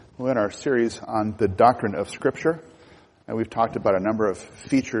We're in our series on the doctrine of Scripture, and we've talked about a number of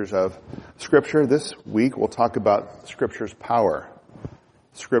features of Scripture. This week we'll talk about Scripture's power.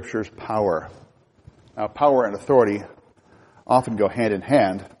 Scripture's power. Now, power and authority often go hand in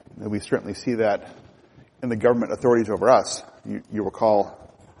hand, and we certainly see that in the government authorities over us. You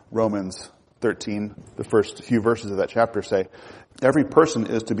recall Romans 13, the first few verses of that chapter say, "Every person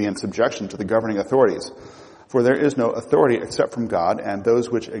is to be in subjection to the governing authorities. For there is no authority except from God, and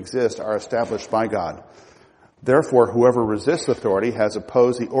those which exist are established by God. Therefore, whoever resists authority has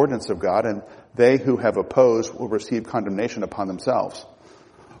opposed the ordinance of God, and they who have opposed will receive condemnation upon themselves.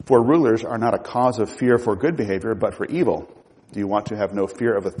 For rulers are not a cause of fear for good behavior, but for evil. Do you want to have no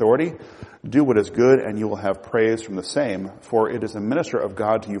fear of authority? Do what is good, and you will have praise from the same, for it is a minister of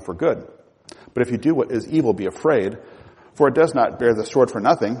God to you for good. But if you do what is evil, be afraid, for it does not bear the sword for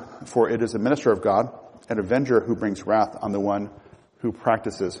nothing, for it is a minister of God, an avenger who brings wrath on the one who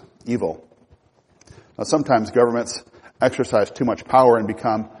practices evil." Now, sometimes governments exercise too much power and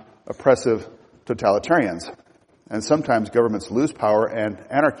become oppressive totalitarians. And sometimes governments lose power and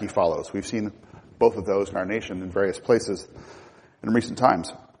anarchy follows. We've seen both of those in our nation in various places in recent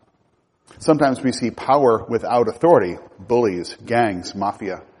times. Sometimes we see power without authority: bullies, gangs,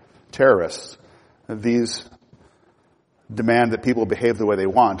 mafia, terrorists. These demand that people behave the way they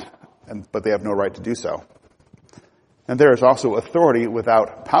want, but they have no right to do so. And there is also authority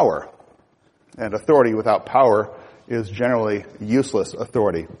without power. And authority without power is generally useless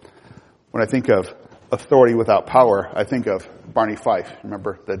authority. When I think of authority without power, I think of Barney Fife.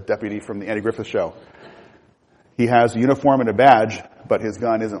 Remember the deputy from the Andy Griffith Show? He has a uniform and a badge, but his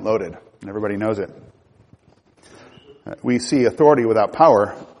gun isn't loaded. And everybody knows it. We see authority without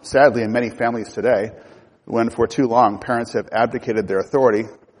power, sadly, in many families today, when for too long parents have abdicated their authority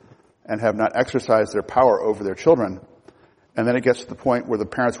and have not exercised their power over their children. And then it gets to the point where the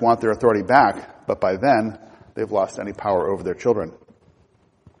parents want their authority back, but by then, they've lost any power over their children.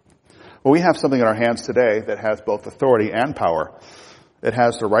 Well, we have something in our hands today that has both authority and power. It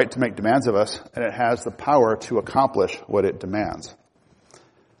has the right to make demands of us, and it has the power to accomplish what it demands.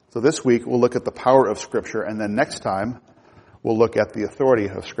 So this week, we'll look at the power of Scripture, and then next time, we'll look at the authority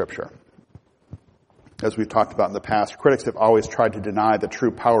of Scripture. As we've talked about in the past, critics have always tried to deny the true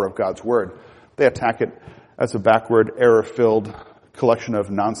power of God's Word. They attack it as a backward, error-filled collection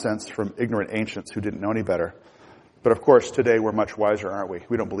of nonsense from ignorant ancients who didn't know any better. But of course, today we're much wiser, aren't we?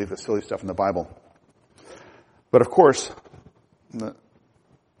 We don't believe the silly stuff in the Bible. But of course,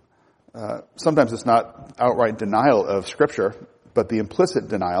 sometimes it's not outright denial of Scripture, but the implicit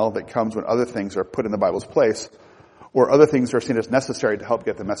denial that comes when other things are put in the Bible's place, or other things are seen as necessary to help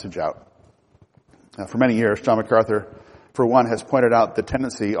get the message out. For many years, John MacArthur, for one, has pointed out the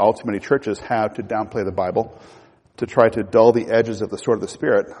tendency all too many churches have to downplay the Bible, to try to dull the edges of the sword of the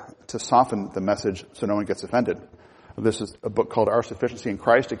Spirit, to soften the message so no one gets offended. This is a book called Our Sufficiency in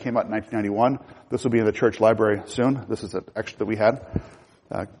Christ. It came out in 1991. This will be in the church library soon. This is an extra that we had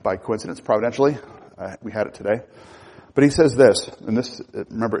by coincidence, providentially. We had it today. But he says this, and this,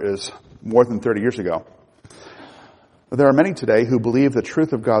 remember, is more than 30 years ago. There are many today who believe the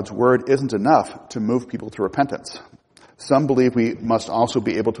truth of God's Word isn't enough to move people to repentance. Some believe we must also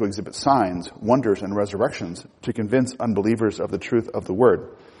be able to exhibit signs, wonders, and resurrections to convince unbelievers of the truth of the Word.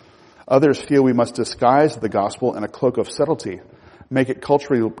 Others feel we must disguise the gospel in a cloak of subtlety, make it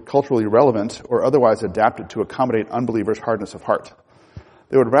culturally relevant, or otherwise adapt it to accommodate unbelievers' hardness of heart.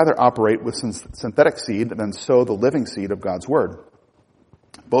 They would rather operate with synthetic seed than sow the living seed of God's Word.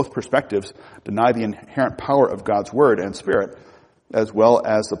 Both perspectives deny the inherent power of God's Word and Spirit, as well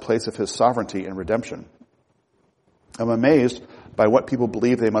as the place of His sovereignty and redemption. I'm amazed by what people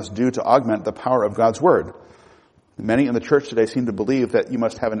believe they must do to augment the power of God's Word. Many in the church today seem to believe that you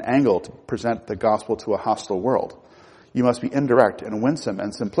must have an angle to present the gospel to a hostile world. You must be indirect and winsome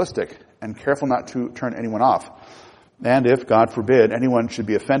and simplistic and careful not to turn anyone off. And if, God forbid, anyone should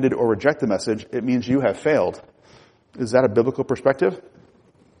be offended or reject the message, it means you have failed. Is that a biblical perspective?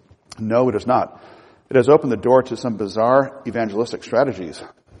 No, it is not. It has opened the door to some bizarre evangelistic strategies.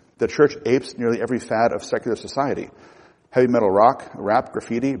 The church apes nearly every fad of secular society. Heavy metal rock, rap,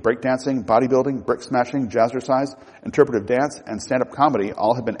 graffiti, breakdancing, bodybuilding, brick smashing, jazzercise, interpretive dance, and stand-up comedy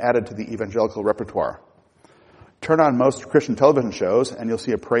all have been added to the evangelical repertoire. Turn on most Christian television shows, and you'll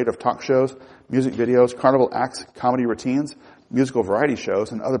see a parade of talk shows, music videos, carnival acts, comedy routines, musical variety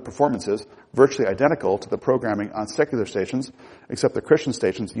shows, and other performances virtually identical to the programming on secular stations, except the Christian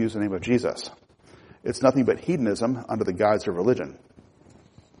stations use the name of Jesus. It's nothing but hedonism under the guise of religion.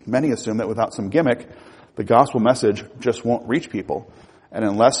 Many assume that without some gimmick, the gospel message just won't reach people, and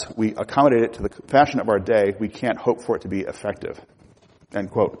unless we accommodate it to the fashion of our day, we can't hope for it to be effective. End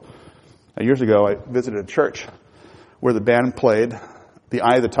quote. Years ago, I visited a church where the band played The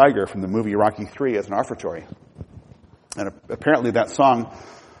Eye of the Tiger from the movie Rocky III as an offertory. And apparently that song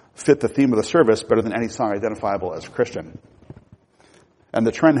fit the theme of the service better than any song identifiable as Christian. And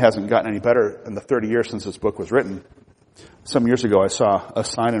the trend hasn't gotten any better in the 30 years since this book was written. Some years ago, I saw a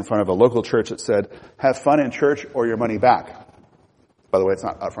sign in front of a local church that said, "Have fun in church or your money back." By the way, it's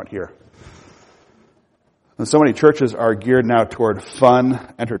not out front here. And so many churches are geared now toward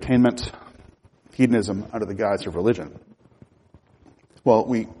fun, entertainment, hedonism under the guise of religion. Well,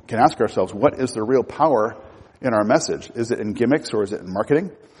 we can ask ourselves, what is the real power in our message? Is it in gimmicks or is it in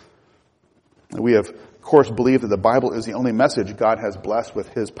marketing? We have, of course, believed that the Bible is the only message God has blessed with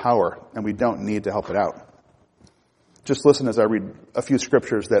His power, and we don't need to help it out. Just listen as I read a few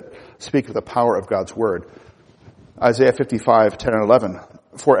scriptures that speak of the power of God's Word. Isaiah 55:10 and 11.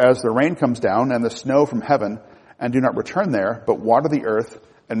 "For as the rain comes down and the snow from heaven, and do not return there, but water the earth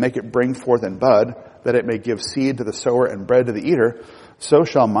and make it bring forth and bud, that it may give seed to the sower and bread to the eater, so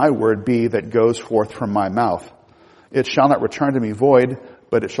shall my word be that goes forth from my mouth. It shall not return to me void,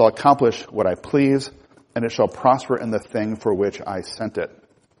 but it shall accomplish what I please, and it shall prosper in the thing for which I sent it."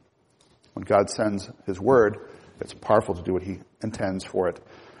 When God sends His word, it's powerful to do what He intends for it.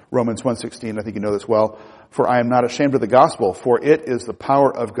 Romans 1:16, I think you know this well. "For I am not ashamed of the gospel, for it is the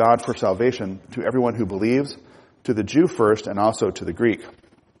power of God for salvation to everyone who believes, to the Jew first and also to the Greek."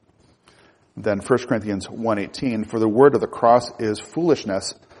 Then 1 Corinthians 1:18, "For the word of the cross is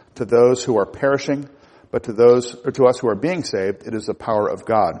foolishness to those who are perishing, but to us who are being saved, it is the power of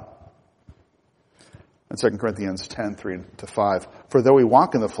God." And 2 Corinthians 10:3-5, "For though we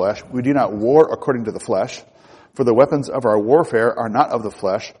walk in the flesh, we do not war according to the flesh. For the weapons of our warfare are not of the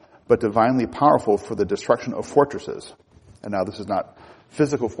flesh, but divinely powerful for the destruction of fortresses." And now this is not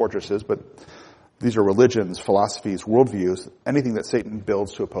physical fortresses, but these are religions, philosophies, worldviews, anything that Satan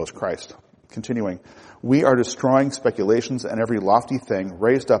builds to oppose Christ. Continuing, "We are destroying speculations and every lofty thing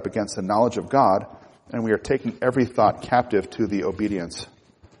raised up against the knowledge of God, and we are taking every thought captive to the obedience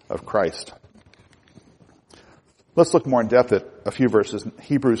of Christ." Let's look more in depth at a few verses.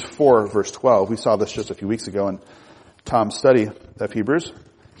 Hebrews 4, verse 12. We saw this just a few weeks ago in Tom's study of Hebrews.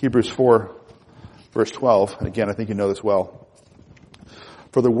 Hebrews 4, verse 12. Again, I think you know this well.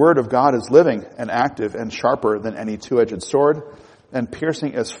 "For the word of God is living and active and sharper than any two-edged sword, and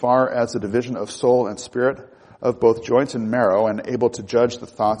piercing as far as the division of soul and spirit, of both joints and marrow, and able to judge the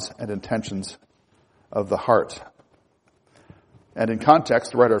thoughts and intentions of the heart." And in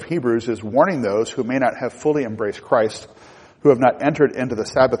context, the writer of Hebrews is warning those who may not have fully embraced Christ, who have not entered into the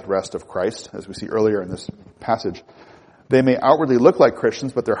Sabbath rest of Christ, as we see earlier in this passage. They may outwardly look like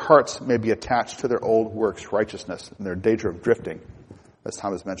Christians, but their hearts may be attached to their old works righteousness, and they're in danger of drifting, as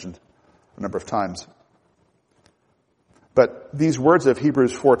Tom has mentioned a number of times. But these words of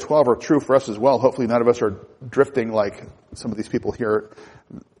Hebrews 4:12 are true for us as well. Hopefully none of us are drifting like some of these people here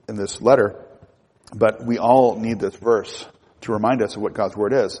in this letter. But we all need this verse to remind us of what God's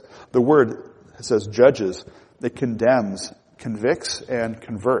word is. The word, it says, judges, it condemns, convicts, and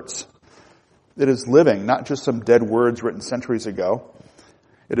converts. It is living, not just some dead words written centuries ago.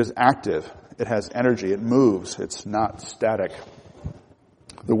 It is active. It has energy. It moves. It's not static.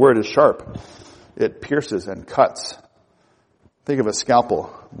 The word is sharp. It pierces and cuts. Think of a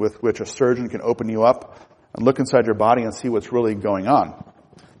scalpel with which a surgeon can open you up and look inside your body and see what's really going on.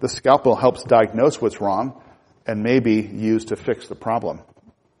 The scalpel helps diagnose what's wrong and may be used to fix the problem.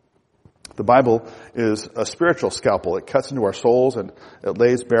 The Bible is a spiritual scalpel. It cuts into our souls and it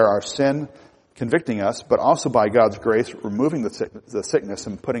lays bare our sin, convicting us, but also by God's grace, removing the sickness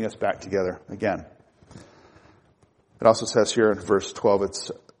and putting us back together again. It also says here in verse 12,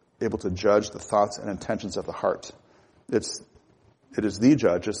 it's able to judge the thoughts and intentions of the heart. It is the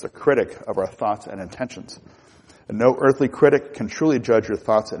judge, it's the critic of our thoughts and intentions. And no earthly critic can truly judge your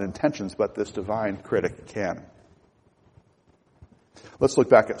thoughts and intentions, but this divine critic can. Let's look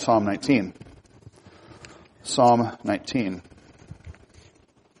back at Psalm 19. Psalm 19.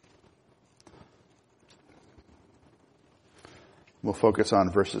 We'll focus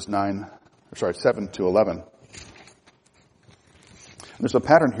on verses 7 to 11. There's a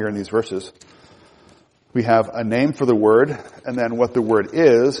pattern here in these verses. We have a name for the word, and then what the word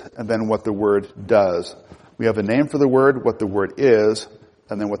is, and then what the word does. We have a name for the word, what the word is,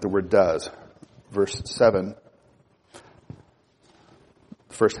 and then what the word does. Verse 7.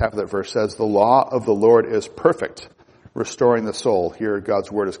 The first half of that verse says, "The law of the Lord is perfect, restoring the soul." Here,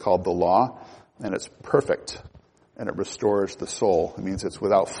 God's word is called the law, and it's perfect, and it restores the soul. It means it's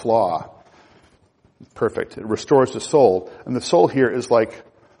without flaw. Perfect. It restores the soul. And the soul here is like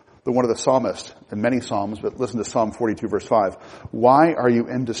one of the psalmists, in many psalms, but listen to Psalm 42 verse 5. Why are you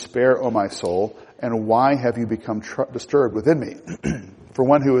in despair, O my soul, and why have you become disturbed within me? For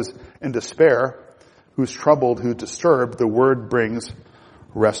one who is in despair, who's troubled, who's disturbed, the word brings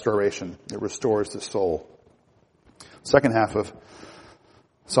restoration. It restores the soul. Second half of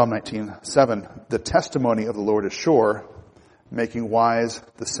Psalm 19:7. The testimony of the Lord is sure, making wise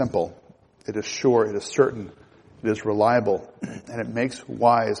the simple. It is sure, it is certain, it is reliable, and it makes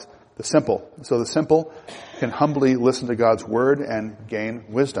wise the simple. So the simple can humbly listen to God's word and gain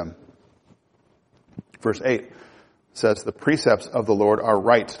wisdom. Verse 8 says, the precepts of the Lord are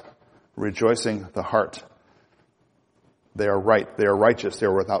right, rejoicing the heart. They are right, they are righteous, they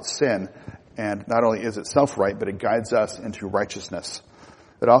are without sin. And not only is it self-right, but it guides us into righteousness.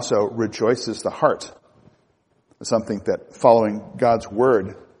 It also rejoices the heart. It's something that following God's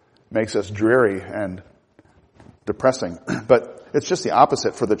word makes us dreary and depressing. But it's just the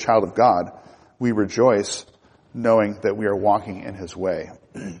opposite for the child of God. We rejoice knowing that we are walking in his way.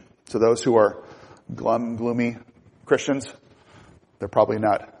 So those who are gloomy Christians, they're probably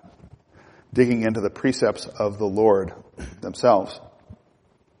not digging into the precepts of the Lord themselves.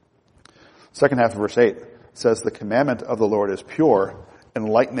 Second half of verse 8 says, the commandment of the Lord is pure,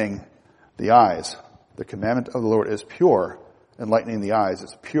 enlightening the eyes. The commandment of the Lord is pure, enlightening the eyes.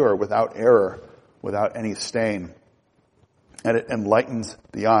 It's pure, without error, without any stain. And it enlightens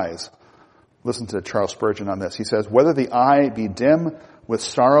the eyes. Listen to Charles Spurgeon on this. He says, whether the eye be dim with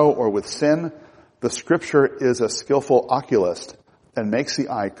sorrow or with sin, the scripture is a skillful oculist and makes the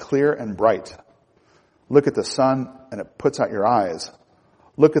eye clear and bright. Look at the sun and it puts out your eyes.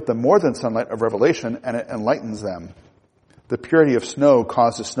 Look at the more than sunlight of revelation and it enlightens them. The purity of snow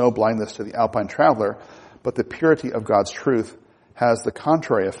causes snow blindness to the alpine traveler, but the purity of God's truth has the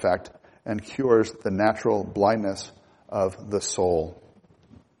contrary effect and cures the natural blindness of the soul.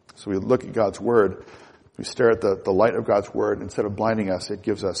 So we look at God's word, we stare at the light of God's word. Instead of blinding us, it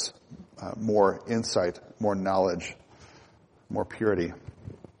gives us more insight, more knowledge, more purity.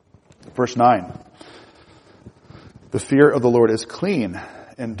 Verse 9. The fear of the Lord is clean,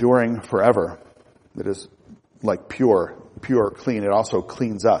 enduring forever. It is like pure, clean. It also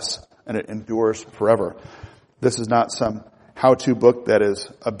cleans us, and it endures forever. This is not some how-to book that is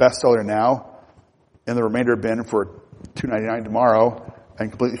a bestseller now, in the remainder bin for $2.99 tomorrow, and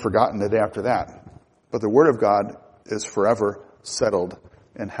completely forgotten the day after that. But the Word of God is forever settled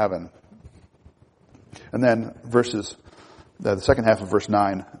in heaven. And then the second half of verse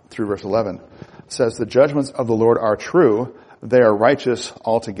 9 through verse 11 says, the judgments of the Lord are true, they are righteous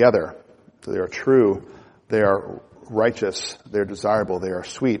altogether. So they are true, they are righteous, they are desirable, they are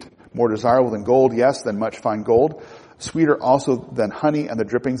sweet. More desirable than gold, yes, than much fine gold. Sweeter also than honey and the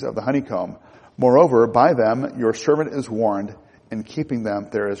drippings of the honeycomb. Moreover, by them your servant is warned. In keeping them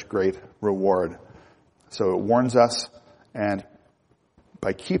there is great reward. So it warns us, and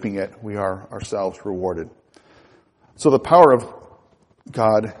by keeping it, we are ourselves rewarded. So the power of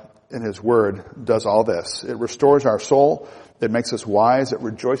God in his word does all this. It restores our soul. It makes us wise. It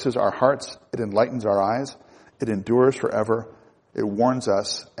rejoices our hearts. It enlightens our eyes. It endures forever. It warns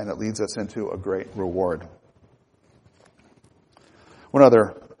us, and it leads us into a great reward. One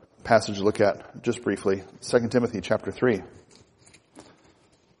other passage to look at, just briefly, 2 Timothy chapter 3.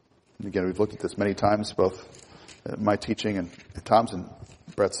 And again, we've looked at this many times, both my teaching and Tom's and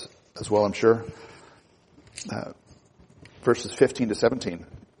Brett's as well, I'm sure. Verses 15 to 17.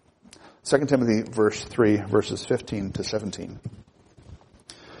 2 Timothy verse 3, verses 15 to 17.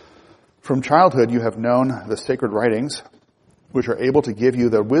 From childhood you have known the sacred writings, which are able to give you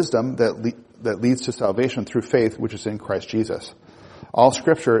the wisdom that leads to salvation through faith, which is in Christ Jesus. All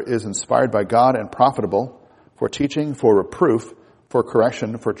Scripture is inspired by God and profitable for teaching, for reproof, for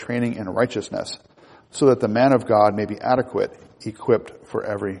correction, for training in righteousness, so that the man of God may be adequate, equipped for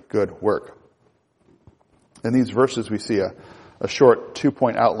every good work. In these verses we see a short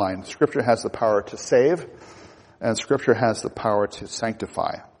 2-point outline. Scripture has the power to save, and Scripture has the power to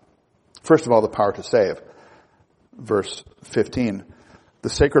sanctify. First of all, the power to save. Verse 15, the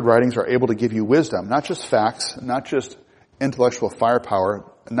sacred writings are able to give you wisdom, not just facts, not just intellectual firepower,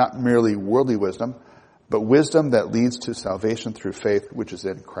 not merely worldly wisdom, but wisdom that leads to salvation through faith, which is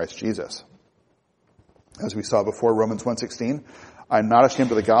in Christ Jesus. As we saw before, Romans 1:16, I am not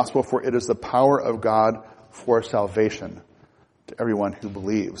ashamed of the gospel, for it is the power of God for salvation to everyone who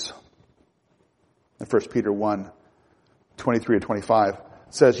believes. And 1 Peter 1:23-25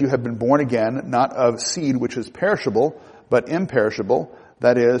 says, you have been born again, not of seed which is perishable, but imperishable,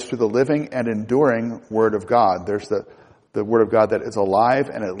 that is, through the living and enduring Word of God. There's the Word of God that is alive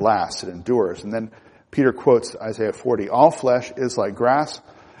and it lasts, it endures. And then Peter quotes Isaiah 40, all flesh is like grass,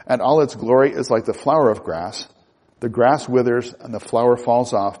 And all its glory is like the flower of grass. The grass withers and the flower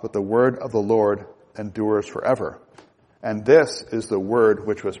falls off, but the word of the Lord endures forever. And this is the word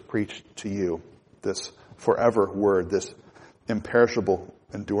which was preached to you. This forever word, this imperishable,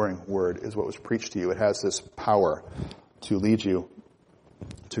 enduring word is what was preached to you. It has this power to lead you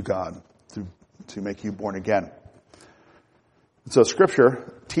to God, to make you born again. So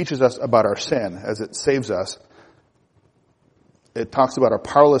Scripture teaches us about our sin as it saves us. It talks about our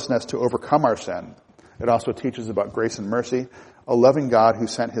powerlessness to overcome our sin. It also teaches about grace and mercy, a loving God who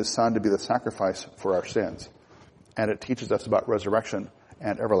sent his Son to be the sacrifice for our sins. And it teaches us about resurrection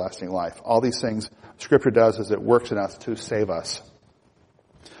and everlasting life. All these things Scripture does is it works in us to save us.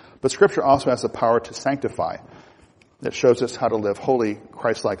 But Scripture also has the power to sanctify. It shows us how to live holy,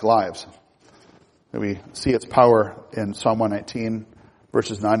 Christ-like lives. And we see its power in Psalm 119,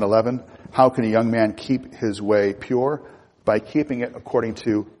 verses 9 and 11. How can a young man keep his way pure? By keeping it according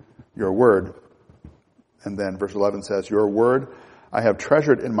to your word. And then verse 11 says, your word I have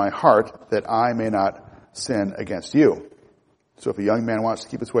treasured in my heart that I may not sin against you. So if a young man wants to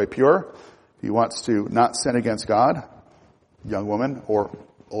keep his way pure, if he wants to not sin against God, young woman or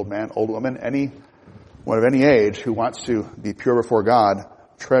old man, old woman, anyone of any age who wants to be pure before God,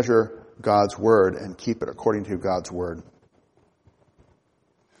 treasure God's word and keep it according to God's word.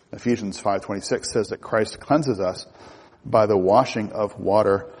 Ephesians 5:26 says that Christ cleanses us by the washing of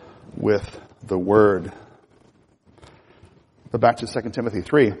water with the word. But back to 2 Timothy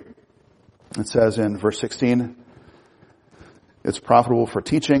 3. It says in verse 16, it's profitable for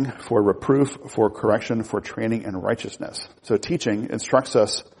teaching, for reproof, for correction, for training in righteousness. So teaching instructs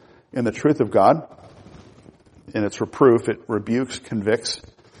us in the truth of God. In its reproof, it rebukes, convicts,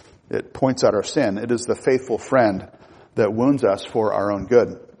 it points out our sin. It is the faithful friend that wounds us for our own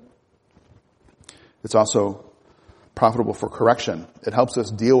good. It's also profitable for correction. It helps us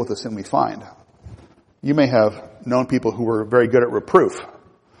deal with the sin we find. You may have known people who were very good at reproof,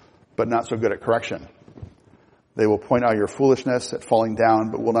 but not so good at correction. They will point out your foolishness at falling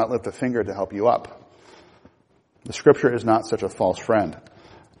down, but will not lift a finger to help you up. The Scripture is not such a false friend.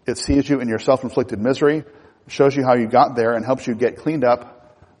 It sees you in your self-inflicted misery, shows you how you got there, and helps you get cleaned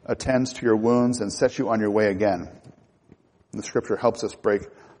up, attends to your wounds, and sets you on your way again. The Scripture helps us break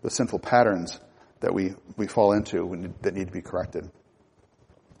the sinful patterns that we fall into that need to be corrected.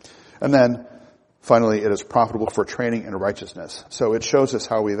 And then, finally, it is profitable for training in righteousness. So it shows us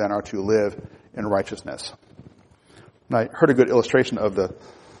how we then are to live in righteousness. And I heard a good illustration of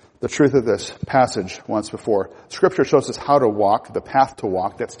the truth of this passage once before. Scripture shows us how to walk, the path to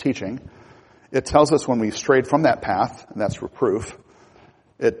walk, that's teaching. It tells us when we've strayed from that path, and that's reproof.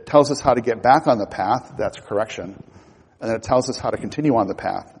 It tells us how to get back on the path, that's correction. And then it tells us how to continue on the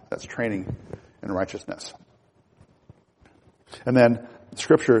path, that's training in righteousness. And then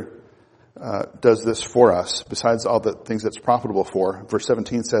Scripture does this for us, besides all the things that's profitable for. Verse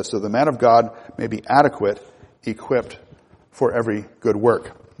 17 says, so the man of God may be adequate, equipped for every good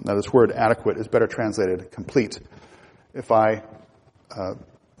work. Now this word adequate is better translated complete. If I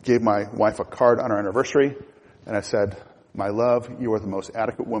gave my wife a card on our anniversary and I said, my love, you are the most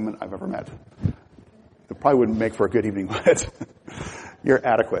adequate woman I've ever met. It probably wouldn't make for a good evening, would it? You're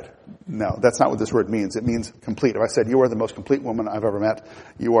adequate. No, that's not what this word means. It means complete. If I said, you are the most complete woman I've ever met,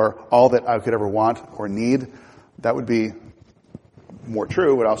 you are all that I could ever want or need, that would be more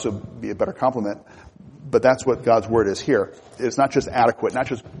true, would also be a better compliment. But that's what God's word is here. It's not just adequate, not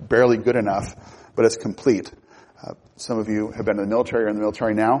just barely good enough, but it's complete. Some of you have been in the military or in the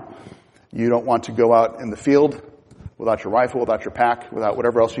military now. You don't want to go out in the field without your rifle, without your pack, without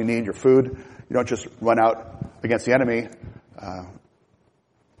whatever else you need, your food. You don't just run out against the enemy.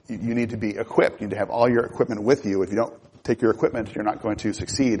 You need to be equipped. You need to have all your equipment with you. If you don't take your equipment, you're not going to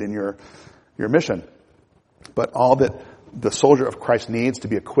succeed in your mission. But all that the soldier of Christ needs to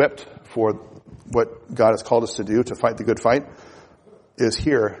be equipped for what God has called us to do, to fight the good fight, is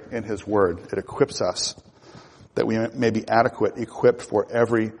here in His Word. It equips us that we may be adequate, equipped for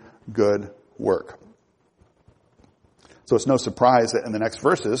every good work. So it's no surprise that in the next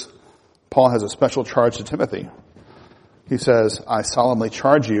verses, Paul has a special charge to Timothy. He says, I solemnly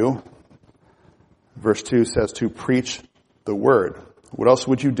charge you, verse 2 says, to preach the word. What else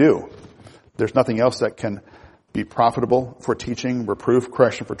would you do? There's nothing else that can be profitable for teaching, reproof,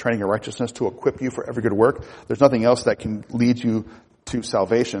 correction, for training in righteousness, to equip you for every good work. There's nothing else that can lead you to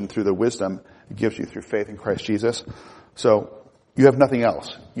salvation through the wisdom it gives you through faith in Christ Jesus. So you have nothing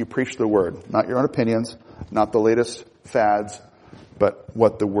else. You preach the word, not your own opinions, not the latest fads, but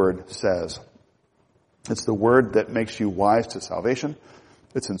what the word says. It's the word that makes you wise to salvation.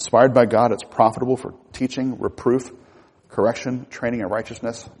 It's inspired by God. It's profitable for teaching, reproof, correction, training in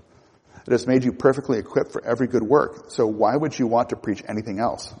righteousness. It has made you perfectly equipped for every good work. So why would you want to preach anything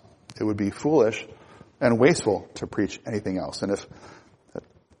else? It would be foolish and wasteful to preach anything else. And if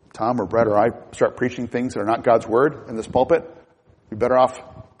Tom or Brett or I start preaching things that are not God's word in this pulpit, you're better off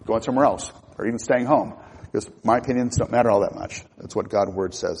going somewhere else or even staying home, because my opinions don't matter all that much. That's what God's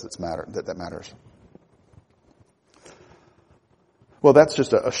word says that matters. Well, that's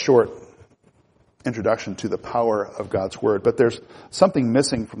just a short introduction to the power of God's word, but there's something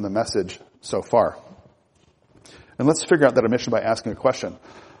missing from the message so far. And let's figure out that omission by asking a question.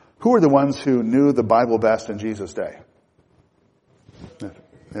 Who are the ones who knew the Bible best in Jesus' day?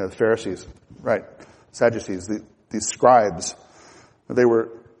 The Pharisees, right? Sadducees, these scribes.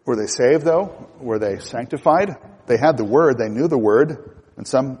 Were they saved though? Were they sanctified? They had the word, they knew the word in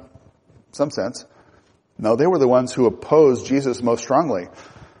some sense. No, they were the ones who opposed Jesus most strongly.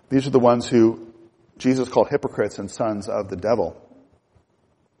 These are the ones who Jesus called hypocrites and sons of the devil.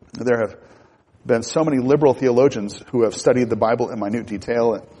 There have been so many liberal theologians who have studied the Bible in minute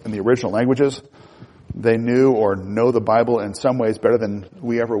detail in the original languages. They knew or know the Bible in some ways better than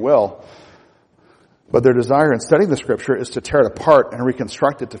we ever will. But their desire in studying the Scripture is to tear it apart and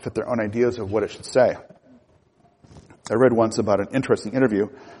reconstruct it to fit their own ideas of what it should say. I read once about an interesting interview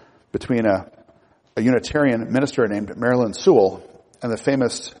between a Unitarian minister named Marilyn Sewell and the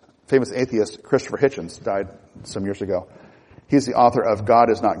famous atheist Christopher Hitchens, died some years ago. He's the author of God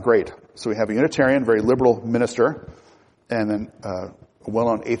is Not Great. So we have a Unitarian, very liberal minister, and then a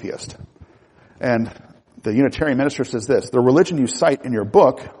well-known atheist. And the Unitarian minister says this: the religion you cite in your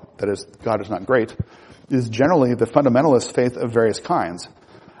book, that is, God is not great, is generally the fundamentalist faith of various kinds.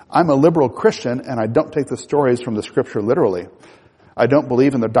 I'm a liberal Christian, and I don't take the stories from the Scripture literally. I don't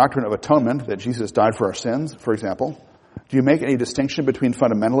believe in the doctrine of atonement, that Jesus died for our sins, for example. Do you make any distinction between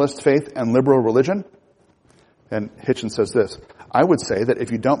fundamentalist faith and liberal religion? And Hitchens says this: I would say that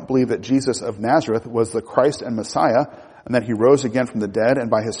if you don't believe that Jesus of Nazareth was the Christ and Messiah, and that he rose again from the dead, and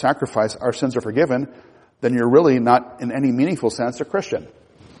by his sacrifice our sins are forgiven, then you're really not in any meaningful sense a Christian.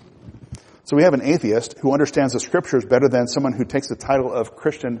 So we have an atheist who understands the Scriptures better than someone who takes the title of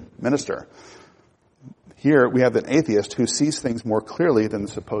Christian minister. Here we have an atheist who sees things more clearly than the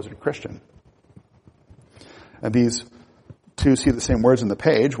supposed Christian. And these two see the same words in the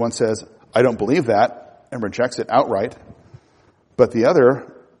page. One says, I don't believe that, and rejects it outright. But the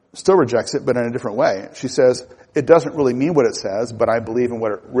other still rejects it, but in a different way. She says, it doesn't really mean what it says, but I believe in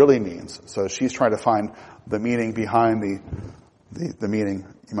what it really means. So she's trying to find the meaning behind the meaning,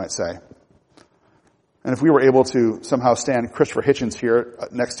 you might say. And if we were able to somehow stand Christopher Hitchens here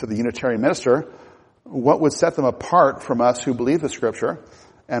next to the Unitarian minister, what would set them apart from us who believe the Scripture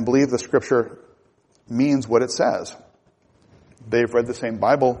and believe the Scripture means what it says? They've read the same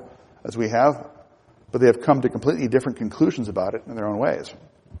Bible as we have, but they have come to completely different conclusions about it in their own ways.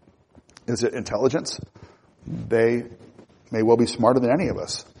 Is it intelligence? They may well be smarter than any of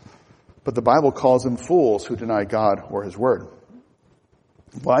us, but the Bible calls them fools who deny God or His Word.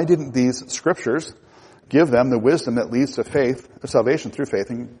 Why didn't these Scriptures give them the wisdom that leads to faith, salvation through faith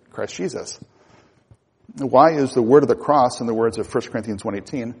in Christ Jesus? Why is the word of the cross, in the words of 1 Corinthians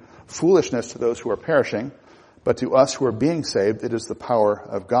 1:18, foolishness to those who are perishing, but to us who are being saved, it is the power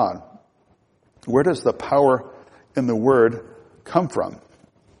of God? Where does the power in the word come from?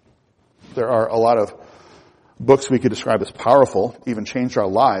 There are a lot of books we could describe as powerful, even changed our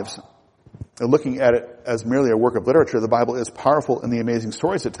lives. And looking at it as merely a work of literature, the Bible is powerful in the amazing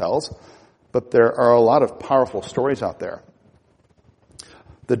stories it tells, but there are a lot of powerful stories out there.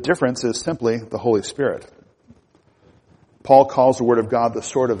 The difference is simply the Holy Spirit. Paul calls the Word of God the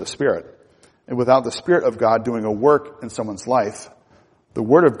sword of the Spirit. And without the Spirit of God doing a work in someone's life, the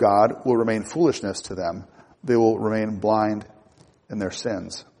Word of God will remain foolishness to them. They will remain blind in their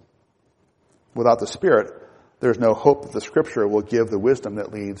sins. Without the Spirit, there's no hope that the Scripture will give the wisdom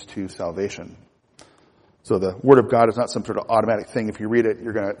that leads to salvation. So the Word of God is not some sort of automatic thing. If you read it,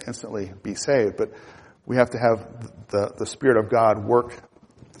 you're going to instantly be saved. But we have to have the Spirit of God work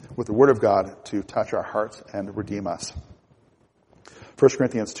with the Word of God to touch our hearts and redeem us. 1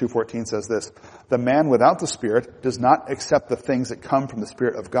 Corinthians 2:14 says this: the man without the Spirit does not accept the things that come from the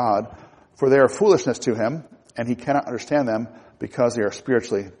Spirit of God, for they are foolishness to him, and he cannot understand them because they are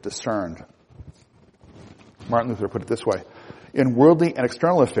spiritually discerned. Martin Luther put it this way: in worldly and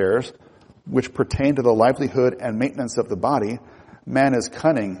external affairs, which pertain to the livelihood and maintenance of the body, man is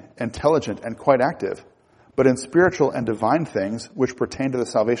cunning, intelligent, and quite active. But in spiritual and divine things, which pertain to the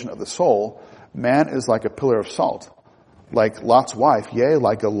salvation of the soul, man is like a pillar of salt, like Lot's wife, yea,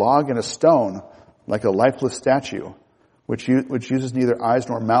 like a log and a stone, like a lifeless statue, which uses neither eyes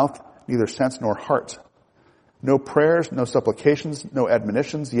nor mouth, neither sense nor heart. No prayers, no supplications, no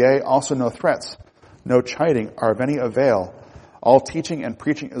admonitions, yea, also no threats, no chiding are of any avail. All teaching and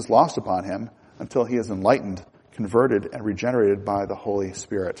preaching is lost upon him until he is enlightened, converted, and regenerated by the Holy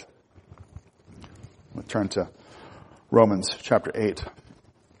Spirit. We'll turn to Romans chapter 8.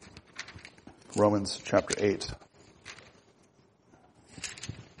 Romans chapter 8.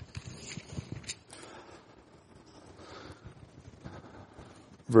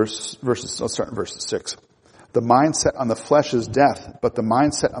 Let's start in verse 6. The mind set on the flesh is death, but the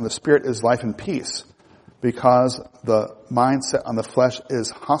mind set on the Spirit is life and peace, because the mind set on the flesh is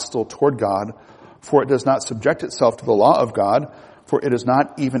hostile toward God, for it does not subject itself to the law of God, for it is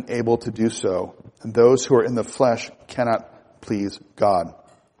not even able to do so. And those who are in the flesh cannot please God.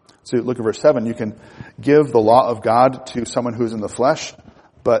 So look at verse 7. You can give the law of God to someone who's in the flesh,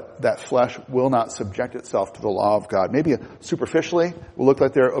 but that flesh will not subject itself to the law of God. Maybe superficially it will look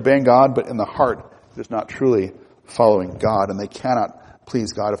like they're obeying God, but in the heart it is not truly following God, and they cannot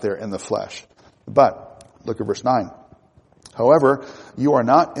please God if they're in the flesh. But look at verse 9. However, you are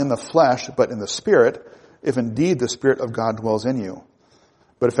not in the flesh, but in the Spirit, if indeed the Spirit of God dwells in you.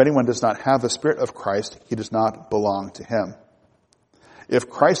 But if anyone does not have the Spirit of Christ, he does not belong to him. If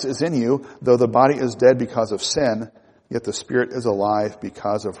Christ is in you, though the body is dead because of sin, yet the Spirit is alive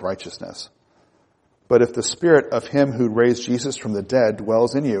because of righteousness. But if the Spirit of him who raised Jesus from the dead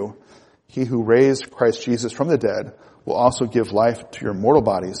dwells in you, he who raised Christ Jesus from the dead will also give life to your mortal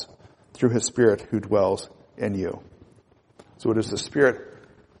bodies through his Spirit who dwells in you. So it is the Spirit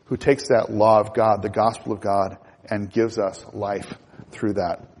who takes that law of God, the gospel of God, and gives us life through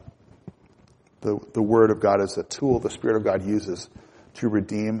that. The Word of God is a tool the Spirit of God uses to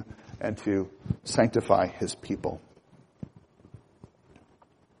redeem and to sanctify his people.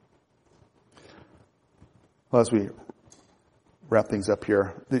 Well, as we wrap things up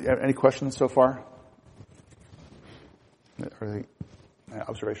here, any questions so far? Are there any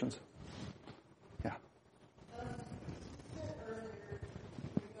observations? Yeah.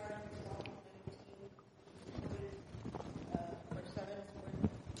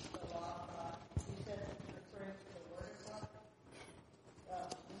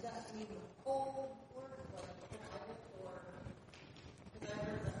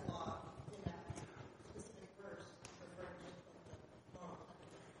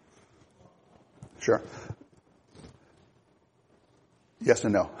 Sure. Yes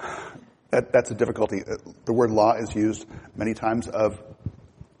and no. That's a difficulty. The word law is used many times of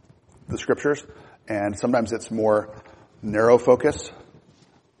the scriptures, and sometimes it's more narrow focused,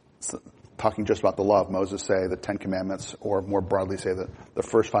 talking just about the law of Moses, say the Ten Commandments, or more broadly say the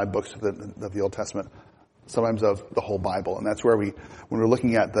first 5 books of the Old Testament, sometimes of the whole Bible. And that's where when we're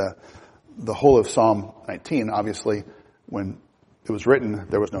looking at the whole of Psalm 19, obviously, when it was written,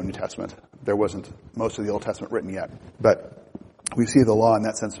 there was no New Testament. There wasn't most of the Old Testament written yet. But we see the law in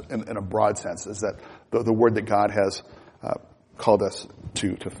that sense, in a broad sense, is that the word that God has called us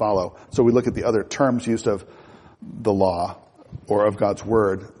to follow. So we look at the other terms used of the law, or of God's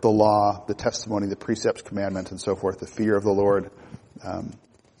word, the law, the testimony, the precepts, commandment, and so forth, the fear of the Lord.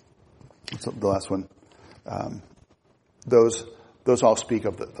 The last one. Those all speak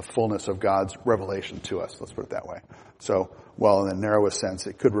of the fullness of God's revelation to us. Let's put it that way. So, while in the narrowest sense,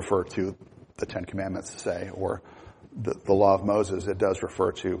 it could refer to the Ten Commandments, say, or the law of Moses, it does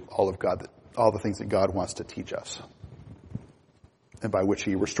refer to all the things that God wants to teach us, and by which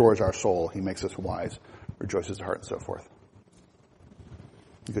he restores our soul, he makes us wise, rejoices our heart, and so forth.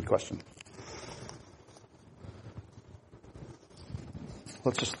 Good question.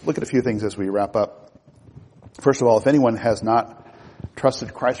 Let's just look at a few things as we wrap up. First of all, if anyone has not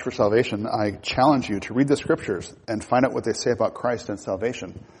trusted Christ for salvation, I challenge you to read the scriptures and find out what they say about Christ and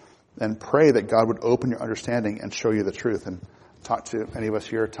salvation, and pray that God would open your understanding and show you the truth. And talk to any of us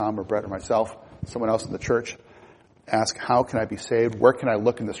here, Tom or Brett or myself, someone else in the church. Ask, how can I be saved? Where can I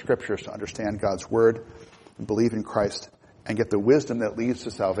look in the scriptures to understand God's word and believe in Christ and get the wisdom that leads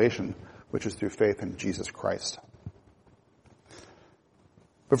to salvation, which is through faith in Jesus Christ?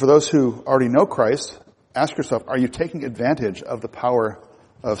 But for those who already know Christ, ask yourself, are you taking advantage of the power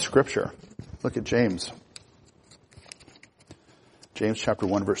of Scripture? Look at James. James chapter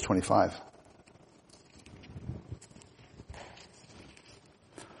 1, verse 25.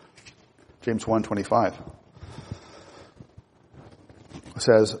 James 1:25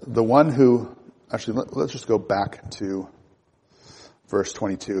 says, the one who, actually, let's just go back to verse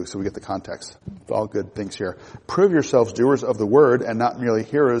 22 so we get the context. All good things here. Prove yourselves doers of the word and not merely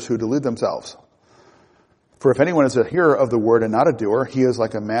hearers who delude themselves. For if anyone is a hearer of the word and not a doer, he is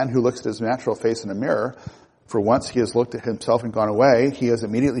like a man who looks at his natural face in a mirror. For once he has looked at himself and gone away, he has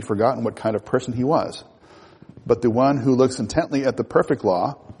immediately forgotten what kind of person he was. But the one who looks intently at the perfect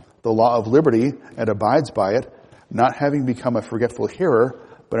law, the law of liberty, and abides by it, not having become a forgetful hearer,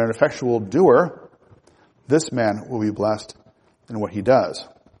 but an effectual doer, this man will be blessed in what he does.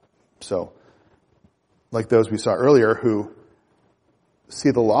 So, like those we saw earlier who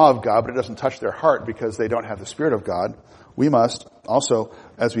see the law of God, but it doesn't touch their heart because they don't have the Spirit of God, we must also,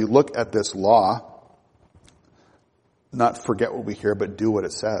 as we look at this law, not forget what we hear, but do what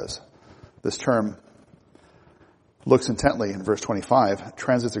it says. This term, looks intently, in verse 25,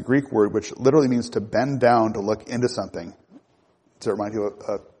 translates a Greek word which literally means to bend down to look into something. Does it remind you of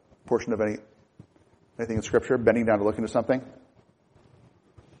a portion of anything in Scripture, bending down to look into something?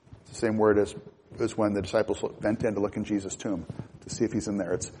 It's the same word as when the disciples bent in to look in Jesus' tomb to see if he's in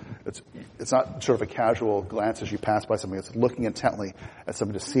there. It's not sort of a casual glance as you pass by something. It's looking intently at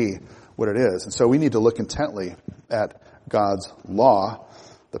something to see what it is. And so we need to look intently at God's law,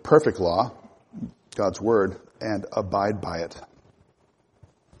 the perfect law, God's word, and abide by it.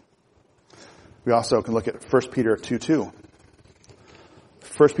 We also can look at 1 Peter 2:2.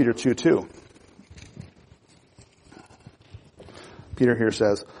 1 Peter 2:2. Peter here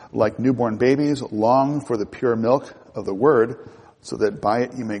says, like newborn babies, long for the pure milk of the word, so that by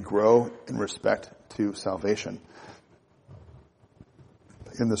it you may grow in respect to salvation.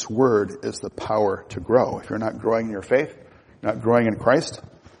 In this word is the power to grow. If you're not growing in your faith, not growing in Christ,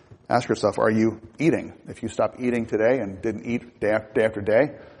 ask yourself, are you eating? If you stopped eating today and didn't eat day after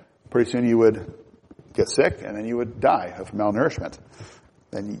day, pretty soon you would get sick and then you would die of malnourishment.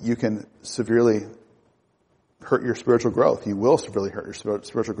 And you can severely hurt your spiritual growth. You will severely hurt your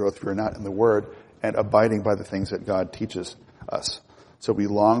spiritual growth if you're not in the Word and abiding by the things that God teaches us. So we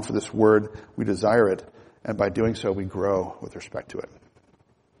long for this Word, we desire it, and by doing so we grow with respect to it.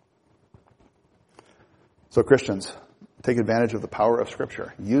 So Christians, take advantage of the power of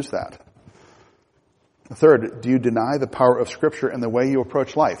Scripture. Use that. Third, do you deny the power of Scripture in the way you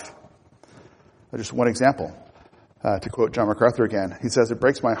approach life? Just one example. To quote John MacArthur again, he says, it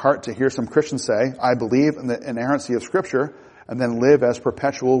breaks my heart to hear some Christians say, I believe in the inerrancy of Scripture, and then live as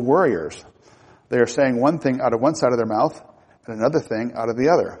perpetual worriers. They are saying one thing out of one side of their mouth and another thing out of the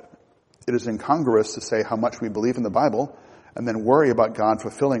other. It is incongruous to say how much we believe in the Bible and then worry about God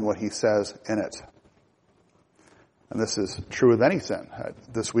fulfilling what he says in it. And this is true with any sin.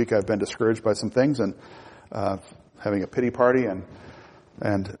 This week I've been discouraged by some things and having a pity party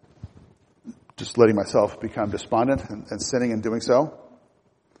and just letting myself become despondent and sinning and doing so.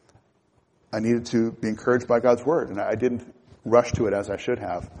 I needed to be encouraged by God's word, and I didn't rush to it as I should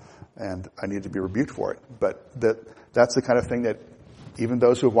have, and I needed to be rebuked for it. But that's the kind of thing that even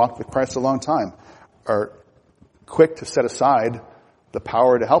those who have walked with Christ a long time are quick to set aside the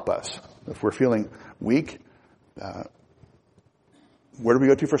power to help us. If we're feeling weak, where do we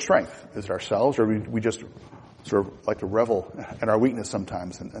go to for strength? Is it ourselves, or we just sort of like to revel in our weakness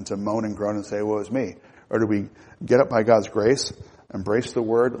sometimes and to moan and groan and say, woe is me? Or do we get up by God's grace, embrace the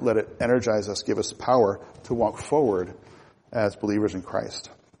word, let it energize us, give us power to walk forward as believers in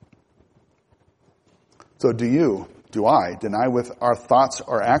Christ? So do I deny with our thoughts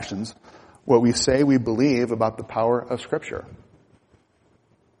or actions what we say we believe about the power of Scripture?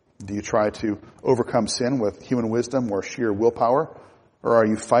 Do you try to overcome sin with human wisdom or sheer willpower? Or are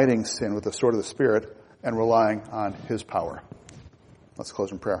you fighting sin with the sword of the Spirit and relying on his power? Let's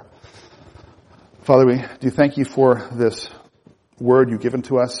close in prayer. Father, we do thank you for this word you've given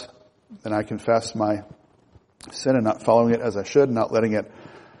to us, and I confess my sin and not following it as I should, not letting it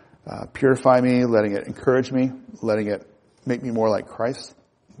purify me, letting it encourage me, letting it make me more like Christ,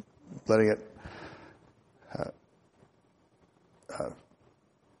 letting it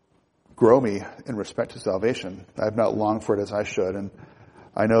grow me in respect to salvation. I have not longed for it as I should, and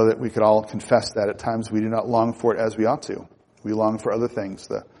I know that we could all confess that at times we do not long for it as we ought to. We long for other things,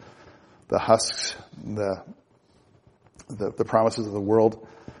 the husks, the promises of the world.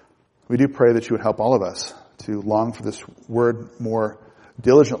 We do pray that you would help all of us to long for this word more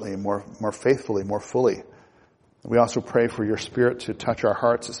diligently, more faithfully, more fully. We also pray for your Spirit to touch our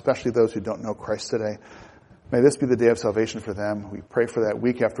hearts, especially those who don't know Christ today. May this be the day of salvation for them. We pray for that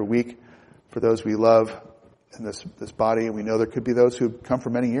week after week for those we love in this body. We know there could be those who have come for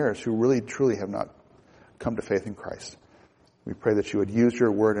many years who really, truly have not come to faith in Christ. We pray that you would use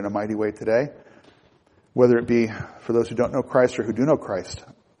your word in a mighty way today, whether it be for those who don't know Christ or who do know Christ,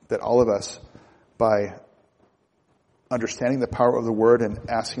 that all of us, by understanding the power of the word and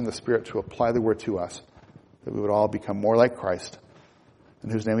asking the Spirit to apply the word to us, that we would all become more like Christ. In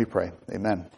whose name we pray. Amen.